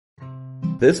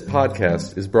This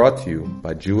podcast is brought to you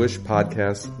by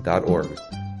JewishPodcasts.org.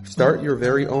 Start your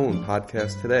very own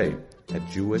podcast today at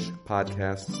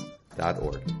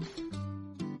JewishPodcasts.org.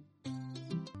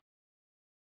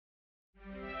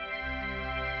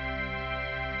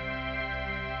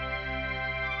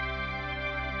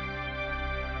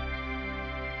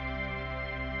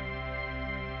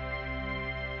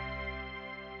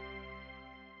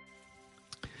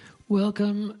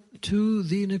 Welcome to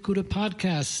the Nakuda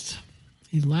Podcast,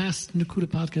 the last Nakuda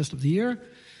Podcast of the year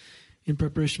in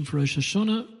preparation for Rosh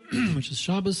Hashonah, which is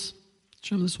Shabbos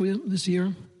this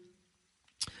year.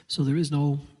 So there is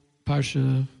no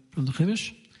Parsha from the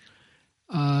Chumash.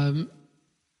 I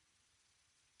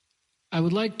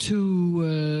would like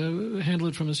to handle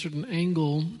it from a certain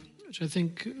angle, which I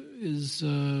think is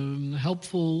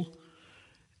helpful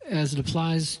as it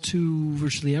applies to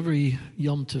virtually every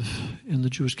Yom Tov in the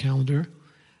Jewish calendar.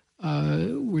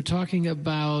 We're talking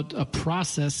about a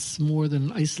process more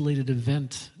than an isolated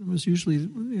event. It was usually,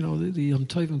 the Yom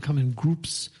Tovim come in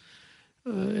groups,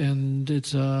 and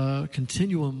it's a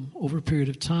continuum over a period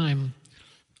of time,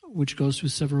 which goes through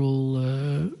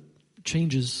several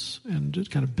changes, and it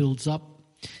kind of builds up.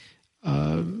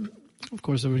 Of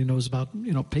course, everybody knows about,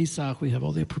 Pesach. We have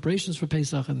all the preparations for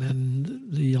Pesach, and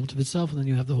then the Yom Tov itself, and then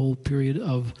you have the whole period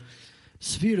of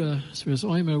Sfiras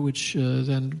Omer, which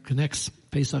then connects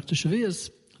Pesach to Shavuos.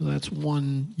 So that's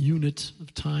one unit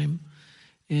of time.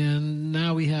 And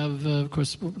now we have, of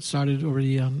course, started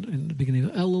already in the beginning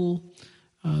of Elul.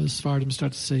 Sephardim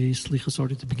start to say Slichas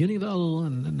already at the beginning of Elul,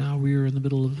 and now we're in the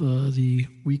middle of the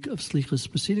week of Slichas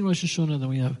preceding Rosh Hashonah. Then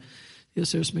we have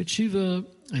Yeseres Teshuvah,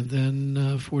 and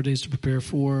then 4 days to prepare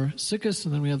for Sikkos,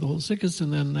 and then we have the whole Sikkos,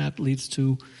 and then that leads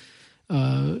to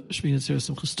Shmini Atzeres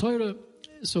Simchas Torah.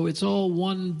 So it's all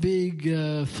one big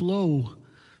flow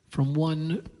from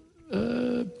one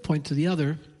point to the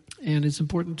other, and it's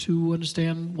important to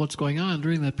understand what's going on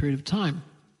during that period of time.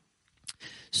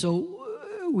 So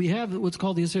we have what's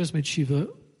called the Yeseres Teshuvah,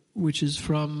 which is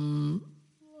from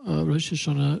Rosh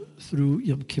Hashonah through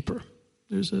Yom Kippur.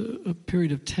 There's a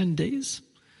period of 10 days,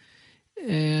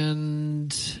 and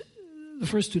the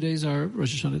first 2 days are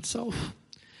Rosh Hashonah itself,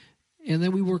 and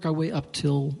then we work our way up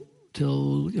till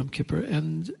Yom Kippur,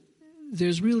 and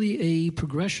there's really a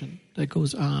progression that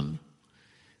goes on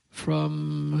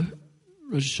from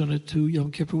Rosh Hashonah to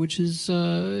Yom Kippur, which is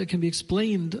can be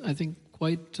explained, I think,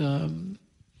 quite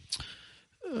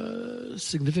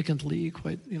significantly,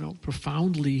 quite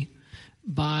profoundly,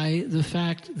 by the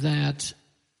fact that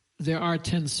there are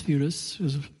 10 spheres,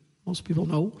 as most people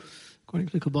know. According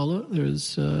to the Kabbalah,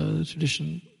 the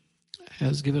tradition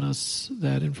has given us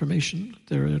that information.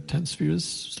 There are 10 spheres,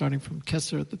 starting from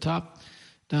Keser at the top,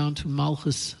 down to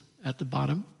Malchus at the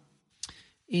bottom.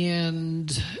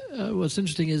 And what's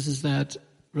interesting is that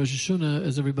Rosh Hashonah,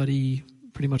 as everybody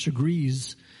pretty much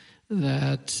agrees,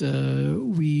 that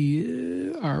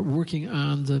we are working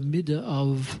on the midah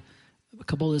of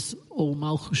Kabbalah's Ol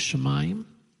Malchus Shemaim.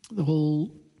 The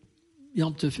whole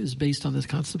Yom Tov is based on this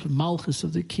concept of Malchus,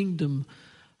 of the kingdom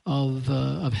of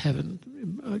heaven,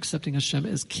 accepting Hashem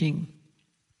as king.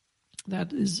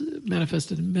 That is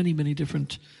manifested in many, many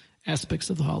different aspects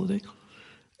of the holiday.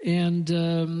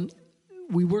 And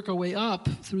we work our way up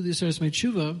through the Yeseres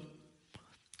Teshuvah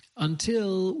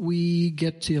until we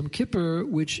get to Yom Kippur,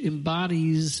 which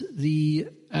embodies the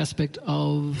aspect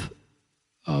of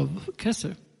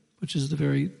Keser, which is the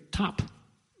very top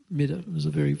midah. It was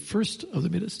the very first of the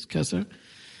middas, Keser.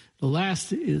 The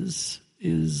last is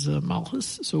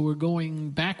Malchus. So we're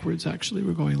going backwards, actually.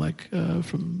 We're going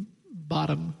from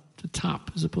bottom to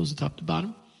top, as opposed to top to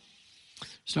bottom.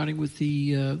 Starting with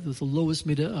the lowest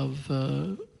midah of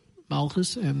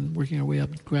Malchus and working our way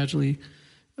up gradually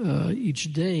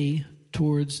each day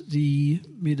towards the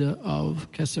midah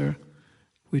of Keser,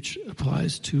 which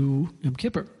applies to Yom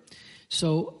Kippur.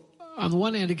 So on the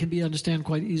one hand, it can be understood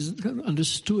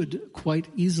quite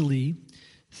easily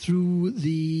through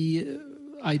the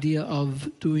idea of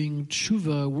doing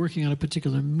teshuvah, working on a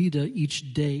particular midah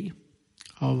each day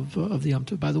of the Yom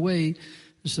Tov. By the way,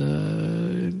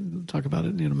 talk about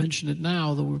it, mention it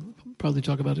now, though we'll probably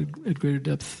talk about it at greater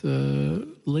depth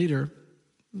later,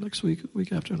 next week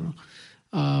after, I don't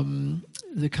know.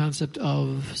 The concept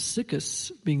of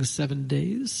Sikkos being 7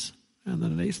 days and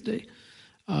then an 8th day,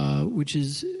 which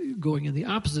is going in the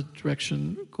opposite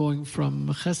direction, going from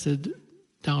Chesed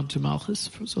down to Malchus.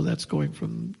 So that's going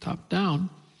from top down,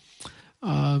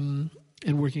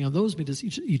 and working on those midas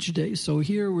each day. So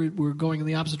here we're going in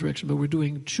the opposite direction, but we're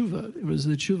doing teshuvah.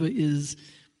 The teshuvah is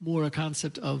more a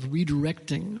concept of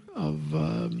redirecting, of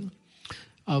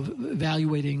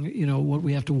evaluating, what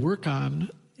we have to work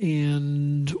on,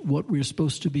 and what we're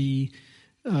supposed to be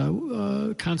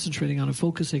concentrating on and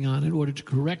focusing on in order to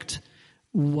correct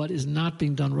what is not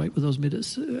being done right with those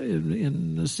middos.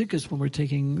 In the Sikkos, when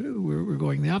we're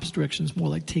going the opposite direction, it's more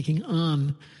like taking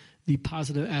on the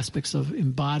positive aspects of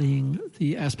embodying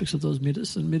the aspects of those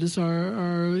middos. And middos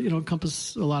are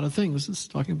encompass a lot of things. It's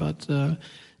talking about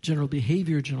general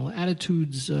behavior, general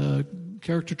attitudes,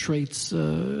 character traits,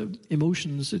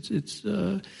 emotions. It's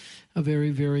a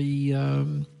very, very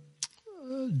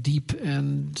deep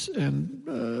and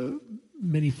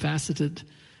many-faceted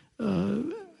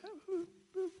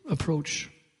approach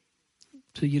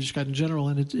to Yiddishkeit in general,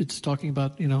 and it's talking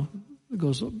about, it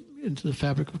goes into the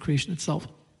fabric of creation itself.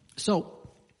 So,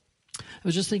 I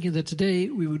was just thinking that today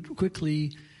we would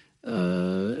quickly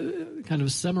kind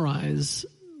of summarize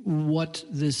what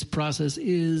this process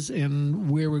is and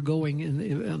where we're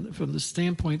going from the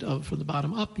standpoint of from the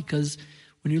bottom up, because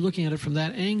when you're looking at it from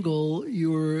that angle,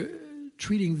 you're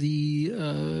treating the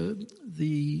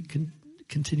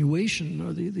continuation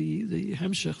or the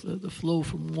hemshech, the flow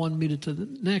from one midah to the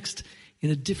next in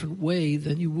a different way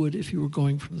than you would if you were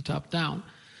going from the top down.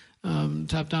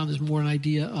 Top down is more an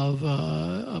idea of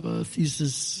a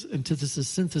thesis, antithesis,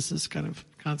 synthesis kind of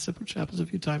concept, which happens a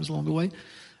few times along the way.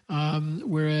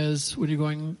 Whereas when you're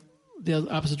going the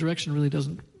opposite direction, it really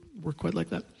doesn't work quite like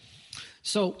that.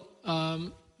 So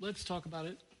let's talk about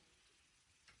it.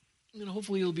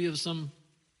 Hopefully it'll be of some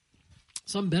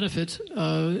benefit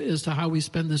as to how we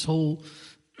spend this whole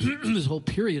this whole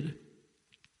period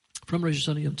from Rosh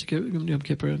Hashonah Yom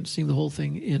Kippur and seeing the whole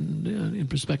thing in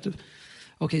perspective.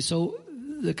 Okay, so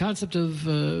the concept of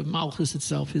Malchus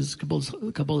itself is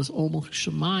Kabbalah's Omel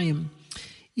Shemayim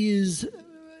is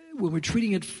when we're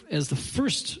treating it as the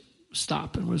first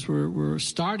stop and as we're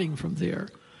starting from there.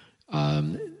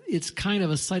 It's kind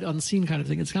of a sight unseen kind of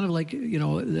thing. It's kind of like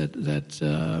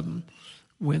that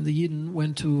when the Yidden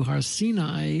went to Har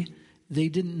Sinai, they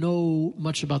didn't know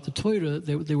much about the Torah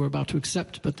they were about to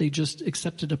accept, but they just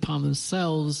accepted upon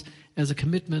themselves as a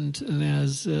commitment and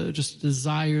as just a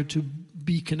desire to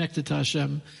be connected to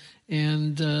Hashem.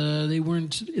 And they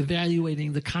weren't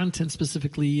evaluating the content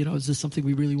specifically, is this something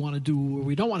we really want to do or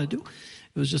we don't want to do?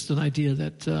 It was just an idea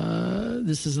that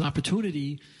this is an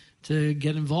opportunity to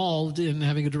get involved in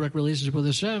having a direct relationship with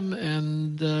Hashem,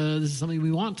 and this is something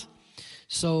we want.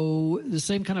 So the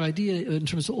same kind of idea in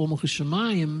terms of Omel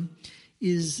Shemayim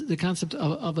is the concept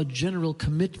of a general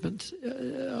commitment.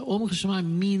 Omel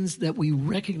Shemayim means that we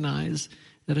recognize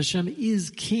that Hashem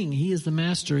is king. He is the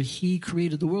master. He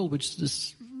created the world, which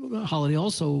this holiday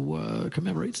also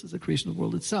commemorates as the creation of the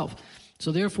world itself.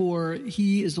 So therefore,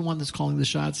 he is the one that's calling the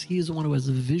shots. He is the one who has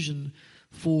the vision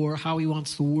for how he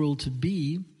wants the world to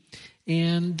be.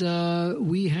 And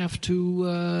we have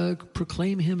to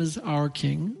proclaim him as our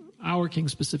king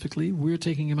specifically. We're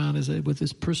taking him on with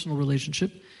this personal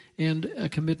relationship and a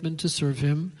commitment to serve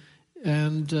him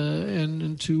and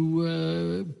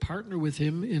to partner with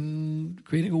him in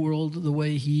creating a world the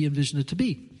way he envisioned it to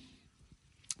be.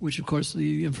 Which, of course,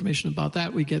 the information about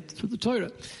that we get through the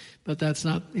Torah. But that's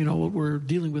not, what we're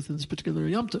dealing with in this particular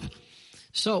Yom Tov.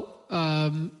 So,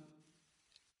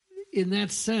 in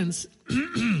that sense,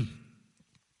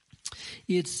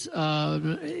 it's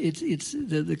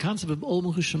the concept of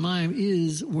Omel Shemayim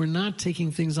is we're not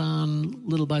taking things on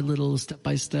little by little, step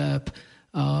by step,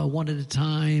 one at a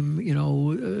time,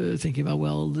 thinking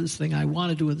about, this thing I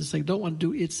want to do and this thing I don't want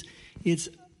to do.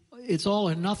 It's all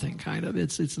or nothing, kind of.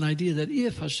 It's an idea that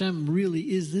if Hashem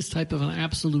really is this type of an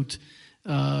absolute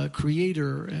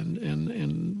creator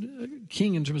and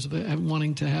king in terms of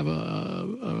wanting to have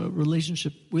a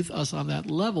relationship with us on that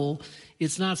level,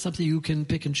 it's not something you can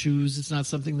pick and choose. It's not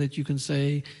something that you can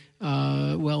say,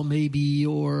 maybe,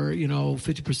 or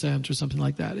 50% or something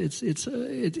like that. It's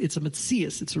a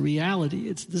metzias. It's a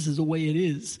reality. This is the way it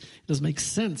is. It doesn't make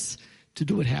sense to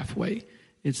do it halfway.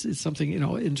 It's something,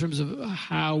 in terms of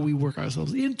how we work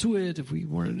ourselves into it. If we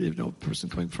weren't, a person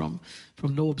coming from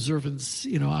no observance,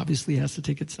 obviously has to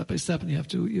take it step by step, and you have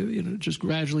to, just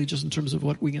gradually, just in terms of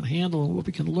what we can handle and what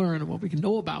we can learn and what we can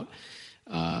know about.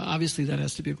 Obviously, that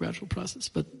has to be a gradual process.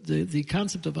 But the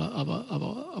concept of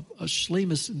a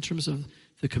shleimus in terms of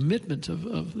the commitment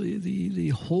of the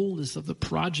wholeness of the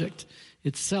project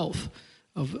itself,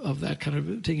 of that kind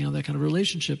of taking on that kind of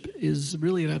relationship is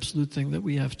really an absolute thing that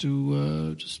we have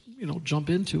to just jump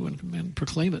into and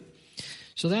proclaim it.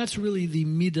 So that's really the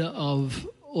midah of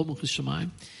Omel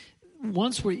Shemayim.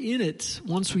 Once we're in it,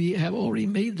 once we have already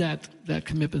made that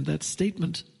commitment, that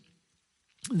statement,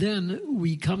 then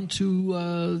we come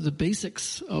to the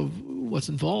basics of what's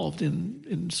involved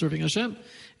in serving Hashem.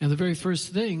 And the very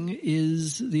first thing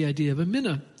is the idea of a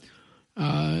minah.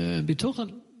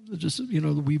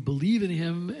 we believe in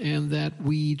him and that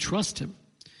we trust him.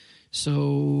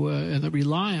 So, and that we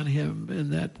rely on him,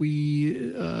 and that we,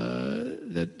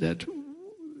 that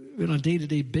on a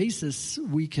day-to-day basis,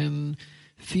 we can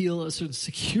feel a certain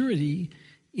security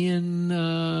in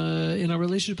our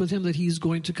relationship with him, that he's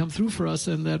going to come through for us,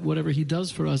 and that whatever he does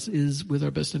for us is with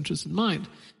our best interest in mind,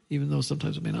 even though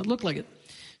sometimes it may not look like it.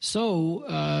 So,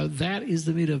 that is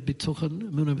the midah of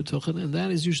bituchen, emunah bituchen, and that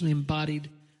is usually embodied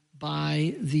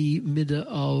by the midah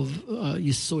of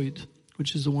yisoid,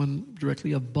 which is the one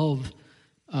directly above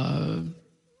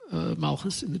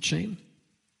Malchus in the chain.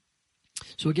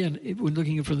 So again, when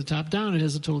looking at it from the top down, it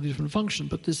has a totally different function.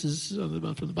 But this is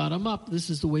from the bottom up.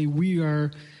 This is the way we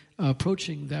are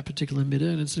approaching that particular midah,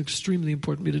 and it's an extremely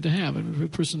important midah to have. I mean, if a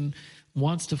person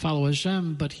wants to follow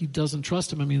Hashem, but he doesn't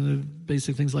trust him, I mean, the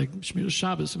basic things like Shmir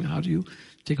Shabbos. I mean, how do you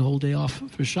take a whole day off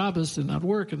for Shabbos and not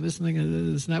work and this and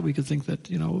that? We could think that,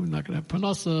 we're not going to have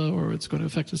parnassa, or it's going to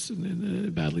affect us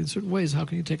badly in certain ways. How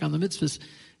can you take on the mitzvahs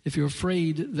if you're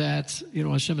afraid that,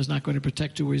 Hashem is not going to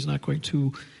protect you, or he's not going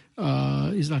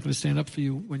to stand up for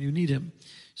you when you need him?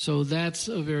 So that's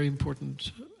a very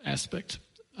important aspect.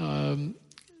 Then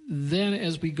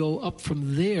as we go up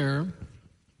from there,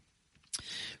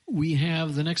 we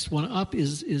have the next one up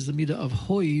is the midah of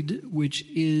hoid, which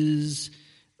is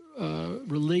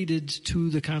related to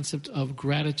the concept of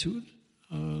gratitude.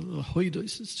 The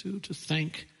hoidos is to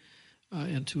thank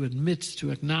and to admit,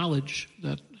 to acknowledge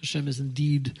that Hashem is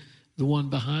indeed the one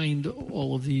behind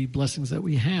all of the blessings that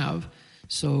we have.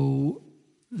 So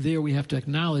there we have to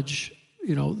acknowledge,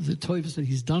 the tovos that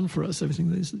he's done for us, everything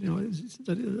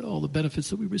that all the benefits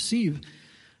that we receive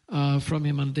from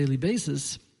him on a daily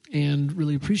basis, and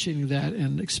really appreciating that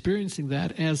and experiencing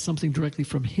that as something directly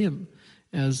from him,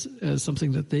 as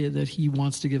something that he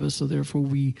wants to give us. So therefore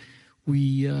we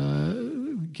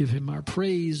give him our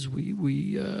praise.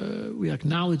 We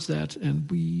acknowledge that,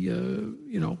 and we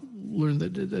learn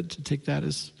that to take that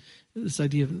as this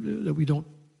idea that we don't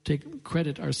take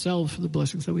credit ourselves for the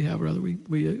blessings that we have. Rather, we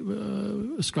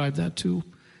ascribe that to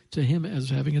him as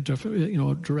having a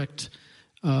direct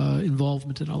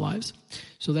involvement in our lives.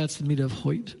 So that's the midah of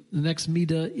hoid. The next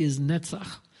midah is netzach.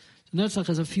 So netzach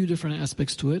has a few different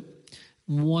aspects to it.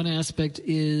 One aspect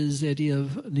is the idea of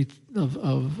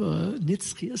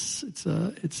nitzchias.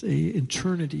 It's a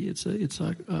eternity. It's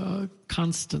a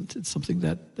constant. It's something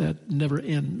that never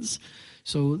ends.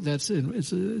 So it's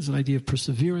an idea of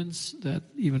perseverance, that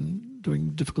even during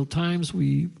difficult times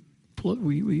we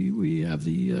have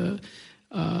the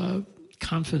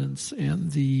confidence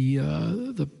and the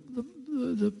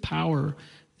power,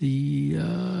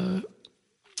 the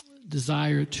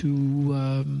desire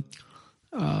to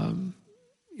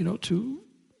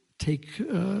take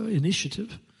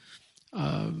initiative,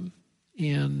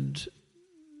 and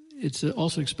it's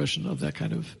also an expression of that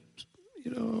kind of.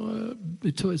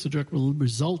 It's a direct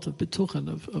result of bituchen,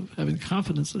 of having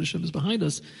confidence that Hashem is behind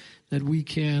us, that we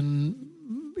can,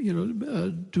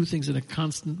 do things in a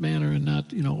constant manner and not,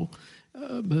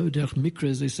 derech mikra,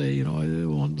 as they say,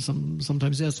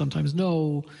 sometimes yes, sometimes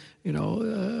no, in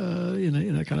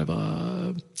a kind of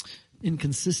a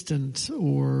inconsistent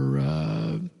or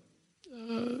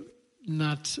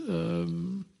not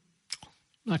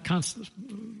constant.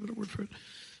 What a word for it.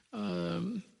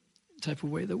 Type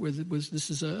of way that this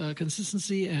is a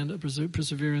consistency and a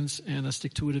perseverance and a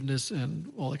stick-to-itiveness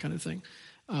and all that kind of thing,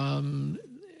 and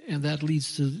that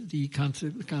leads to the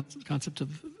concept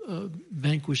of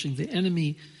vanquishing the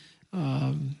enemy.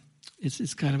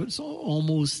 It's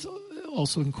almost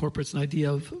also incorporates an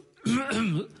idea of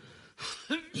a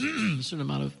certain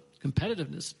amount of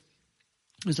competitiveness.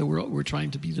 Is that we're trying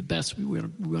to be the best. We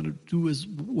want to do as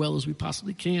well as we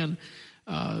possibly can.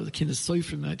 The kind of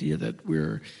soifrim idea that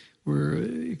we're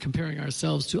comparing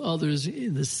ourselves to others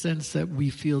in the sense that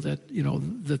we feel that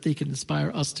that they can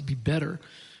inspire us to be better,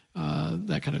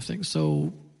 that kind of thing.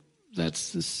 So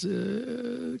that's this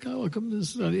idea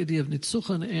of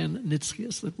nitzuchen and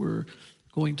nitzchias, that we're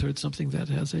going towards something that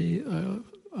has a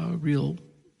real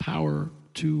power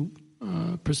to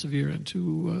persevere and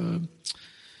to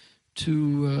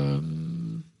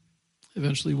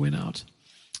eventually win out.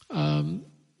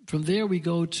 From there we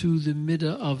go to the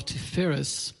midah of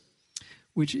tiferes,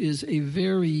 which is a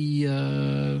very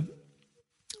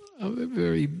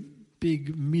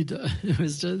big midah. It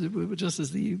was just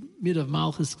as the midah of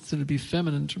Malchus is considered to be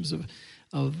feminine in terms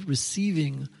of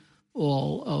receiving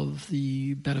all of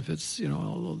the benefits,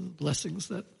 all of the blessings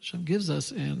that Hashem gives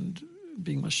us, and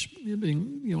giving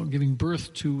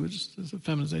birth to, it's a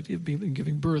feminist idea of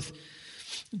giving birth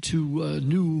to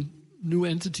new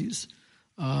entities.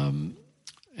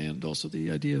 and also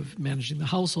the idea of managing the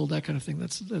household, that kind of thing.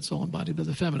 That's all embodied by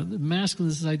the feminine. The masculine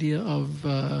is this idea of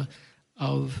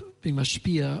being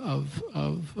mashpia,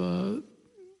 of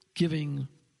giving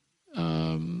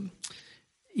in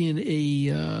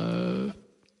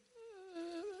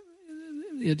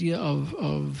the idea of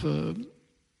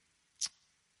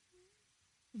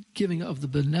giving of the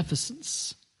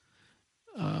beneficence,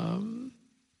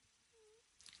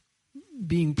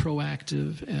 being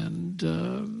proactive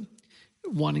and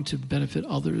wanting to benefit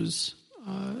others.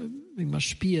 Being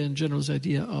mashpia in general is the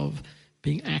idea of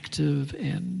being active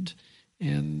and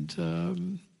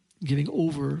giving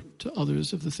over to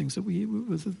others of the things that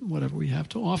with whatever we have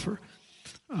to offer.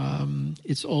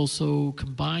 It also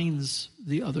combines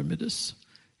the other midas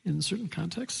in certain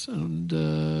contexts, and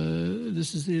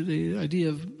this is the idea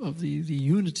of the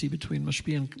unity between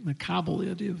mashpia and makabel,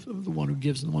 the idea of the one who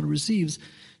gives and the one who receives.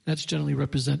 That's generally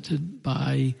represented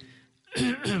by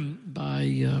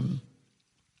Tiferes.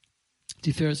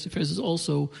 Tiferes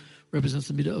also represents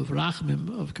the midah of rachmim,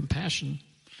 of compassion,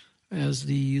 as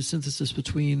the synthesis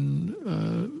between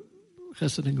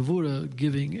chesed and gevura,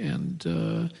 giving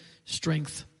and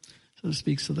strength, so to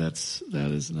speak. So that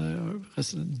is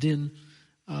chesed and din.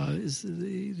 Is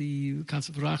the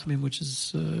concept of rachmim, which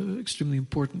is extremely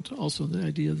important. Also, the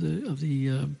idea of the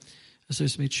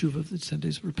teshuvah, of the 10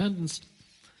 days of repentance,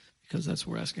 because that's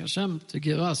what we're asking Hashem to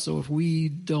give us. So if we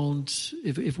don't,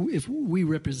 if we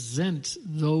represent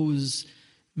those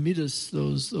midas,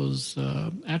 those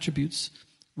attributes,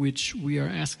 which we are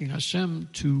asking Hashem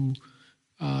to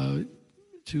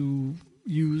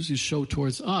use, to show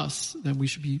towards us, then we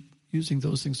should be using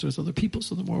those things towards other people.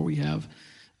 So the more we have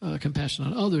compassion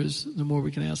on others, the more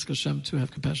we can ask Hashem to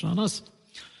have compassion on us.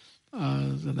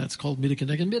 And that's called midah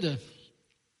keneged midah.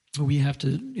 We have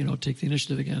to, take the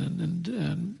initiative again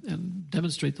and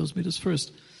demonstrate those midas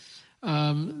first.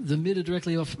 The midah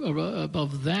directly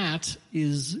above that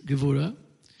is gevura,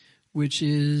 which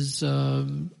is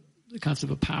the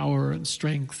concept of power and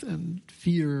strength and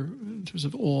fear in terms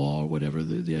of awe or whatever.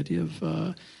 The idea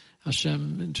of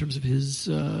Hashem in terms of His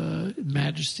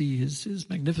majesty, His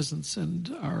magnificence, and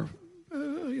our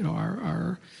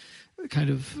kind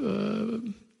of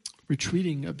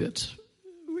retreating a bit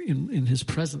in His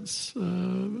presence,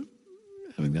 having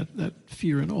that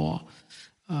fear and awe,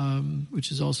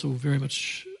 which is also very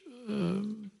much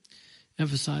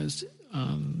emphasized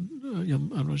on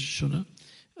Rosh Hashonah.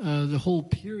 The whole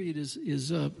period is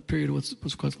a period of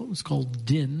what's called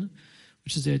din,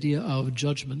 which is the idea of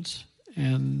judgment,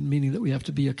 and meaning that we have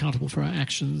to be accountable for our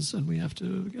actions, and we have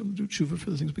to do teshuvah for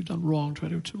the things we've done wrong, try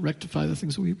to rectify the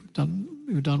things that we've done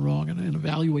wrong, and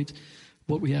evaluate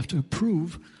what we have to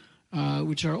improve,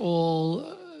 which are all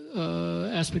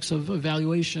aspects of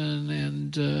evaluation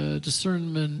and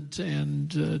discernment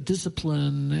and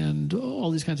discipline and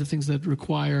all these kinds of things that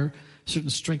require certain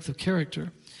strength of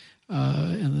character.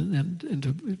 And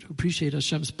to appreciate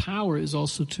Hashem's power is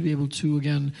also to be able to,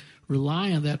 again,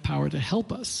 rely on that power to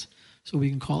help us, so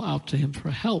we can call out to Him for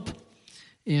help.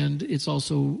 And it's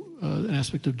also an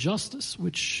aspect of justice,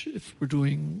 which if we're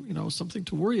doing, something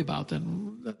to worry about,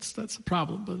 then that's a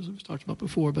problem. But as we've talked about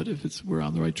before, but if we're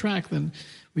on the right track, then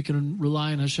we can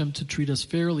rely on Hashem to treat us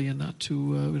fairly and not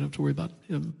to we don't have to worry about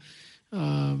Him.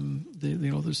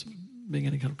 There's being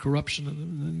any kind of corruption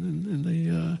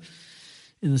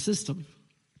in the system.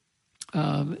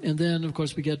 And then, of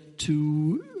course, we get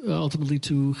to ultimately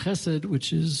to chesed,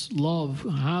 which is love,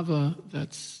 ahava.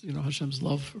 That's Hashem's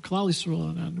love for Klal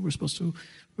Yisrael, and we're supposed to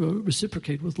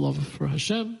reciprocate with love for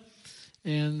Hashem.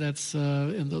 And that's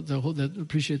and the whole that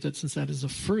appreciate that, since that is the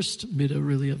first midah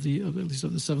really of at least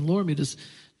of the 7 lower midas,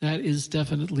 that is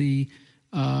definitely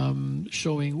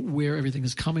showing where everything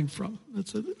is coming from.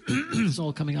 It's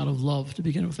all coming out of love to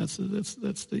begin with. That's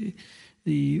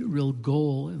the real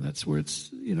goal, and that's where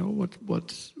it's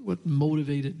what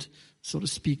motivated, so to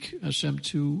speak, Hashem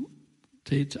to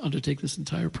undertake this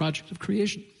entire project of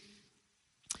creation.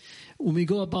 When we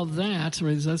go above that,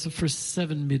 right, that's the first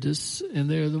 7 midas, and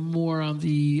they're the more on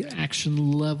the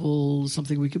action level,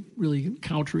 something we could really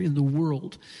encounter in the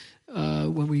world.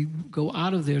 When we go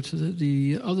out of there to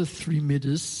the other 3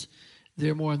 midas,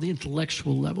 they're more on the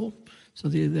intellectual level. So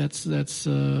that's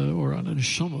or on a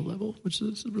neshama level, which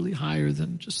is really higher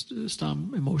than just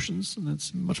stam emotions, and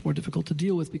that's much more difficult to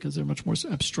deal with because they're much more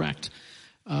abstract.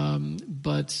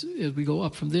 But as we go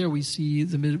up from there, we see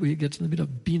we get to the midah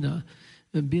of bina.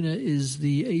 And bina is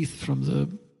the 8th from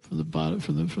the bottom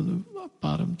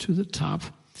to the top,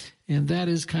 and that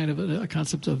is kind of a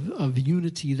concept of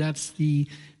unity. That's the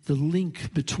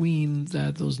link between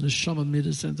those neshama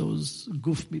midas and those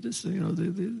guf midas,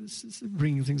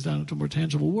 bringing things down into a more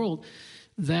tangible world.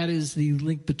 that is the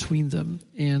link between them.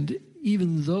 And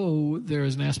even though there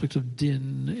is an aspect of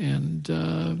din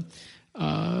and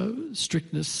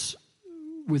strictness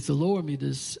with the lower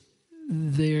midas,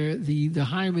 the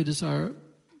higher midas are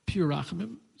pure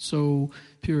rachamim, so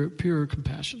pure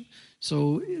compassion.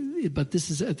 So, but this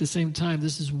is at the same time,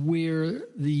 this is where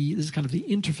this is kind of the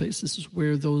interface. This is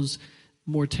where those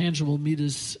more tangible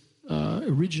midas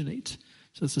originate.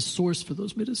 So it's the source for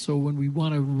those midas. So when we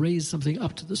want to raise something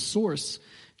up to the source,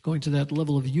 going to that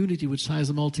level of unity which ties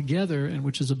them all together and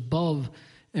which is above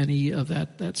any of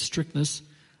that strictness,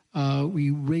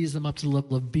 we raise them up to the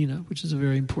level of bina, which is a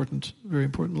very important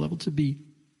level to be.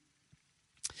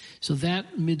 So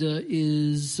that midah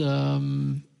is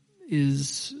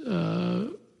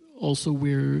also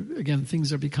where, again,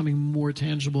 things are becoming more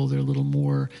tangible. They're a little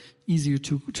more easier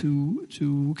to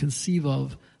conceive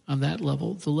of on that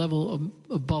level. The level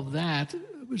above that,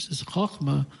 which is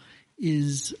chokhmah,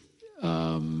 is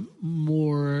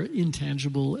more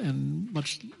intangible and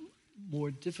much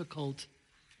more difficult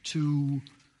to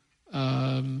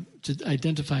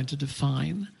identify and to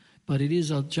define. But it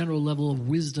is a general level of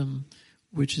wisdom,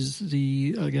 which is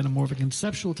again a more of a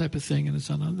conceptual type of thing, and it's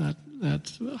on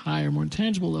that higher, more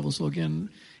intangible level. So again,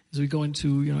 as we go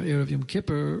into Erev Yom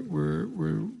Kippur, we're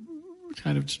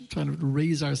kind of trying to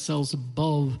raise ourselves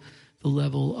above the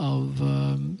level of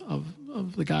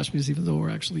the Gashmis, even though we're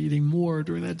actually eating more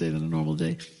during that day than a normal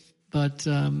day. But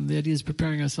the idea is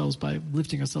preparing ourselves by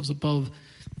lifting ourselves above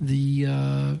the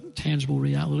tangible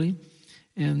reality.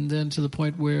 And then to the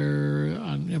point where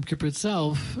on Yom Kippur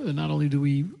itself, not only do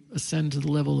we ascend to the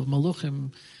level of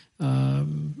Maluchim,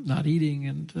 not eating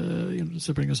and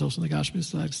separating ourselves from the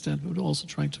Gashmis to that extent, but also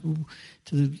trying to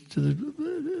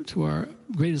our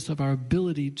greatest of our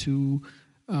ability to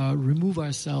remove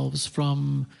ourselves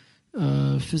from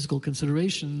physical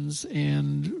considerations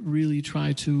and really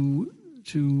try to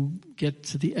get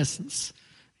to the essence,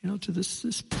 to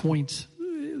this point,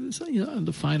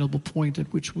 undefinable point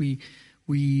at which we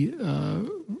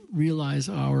realize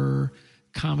our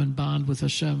common bond with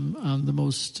Hashem on the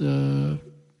most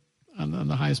on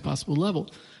the highest possible level.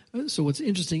 So what's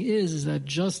interesting is that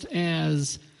just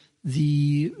as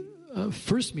the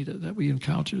first midah that we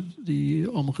encountered, the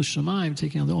Omel Cheshamayim,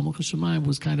 taking on the Omel Cheshamayim,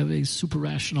 was kind of a super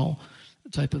rational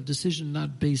type of decision,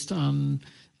 not based on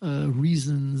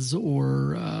reasons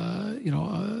or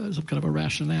some kind of a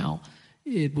rationale.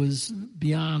 It was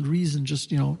beyond reason,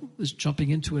 just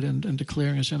jumping into it and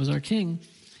declaring Hashem as our king.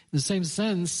 In the same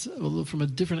sense, although from a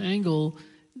different angle,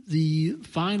 the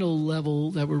final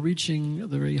level that we're reaching,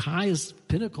 the very highest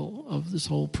pinnacle of this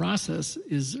whole process,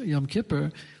 is Yom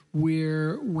Kippur,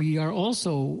 where we are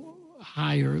also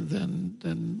higher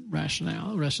than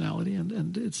rationality,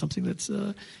 and it's something that's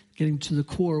getting to the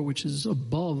core, which is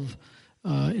above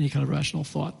any kind of rational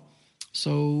thought.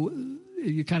 So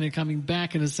you're kind of coming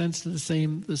back, in a sense, to the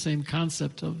same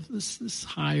concept of this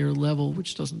higher level,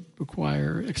 which doesn't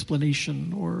require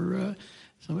explanation or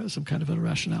some kind of a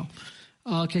rationale.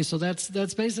 Okay, so that's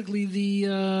basically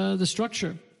the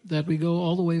structure, that we go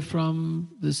all the way from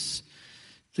this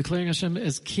declaring Hashem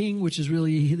as king, which is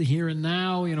really the here and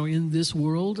now, in this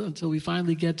world, until we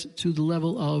finally get to the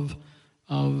level of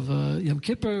Yom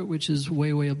Kippur, which is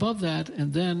way, way above that.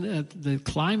 And then at the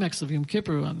climax of Yom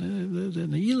Kippur, on the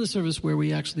Ne'ilah service, where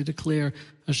we actually declare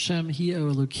Hashem Hi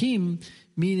Elokim,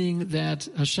 meaning that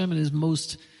Hashem in his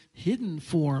most hidden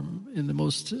form, in the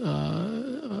most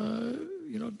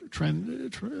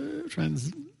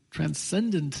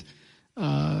transcendent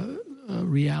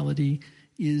reality,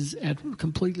 is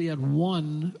completely at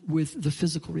one with the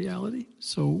physical reality.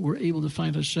 So we're able to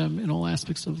find Hashem in all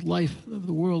aspects of life, of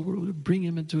the world. We're able to bring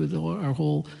him into it. Our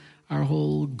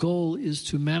whole goal is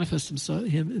to manifest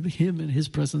him and his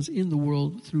presence in the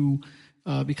world through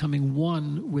becoming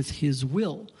one with his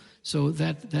will. So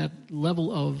that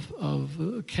level of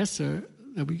Keser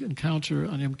that we encounter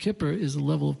on Yom Kippur is a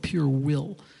level of pure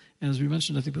will. And as we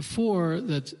mentioned, I think before,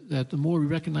 that the more we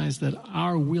recognize that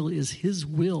our will is his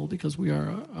will, because we are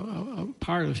a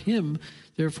part of him,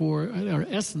 therefore, our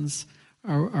essence,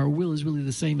 our will is really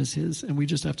the same as his. And we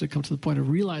just have to come to the point of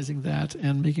realizing that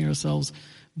and making ourselves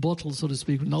bottled, so to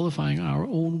speak, nullifying our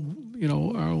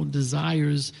own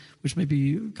desires, which may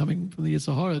be coming from the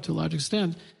Yetzer Hara to a large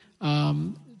extent,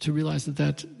 to realize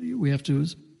that we have to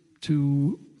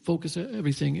focus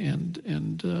everything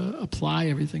and apply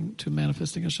everything to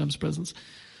manifesting Hashem's presence.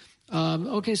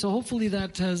 Okay, so hopefully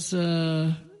that has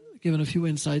given a few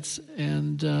insights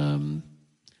and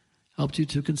helped you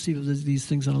to conceive of these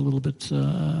things on a little bit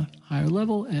higher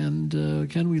level. And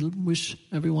again, we wish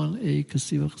everyone a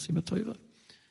Chesima Tova.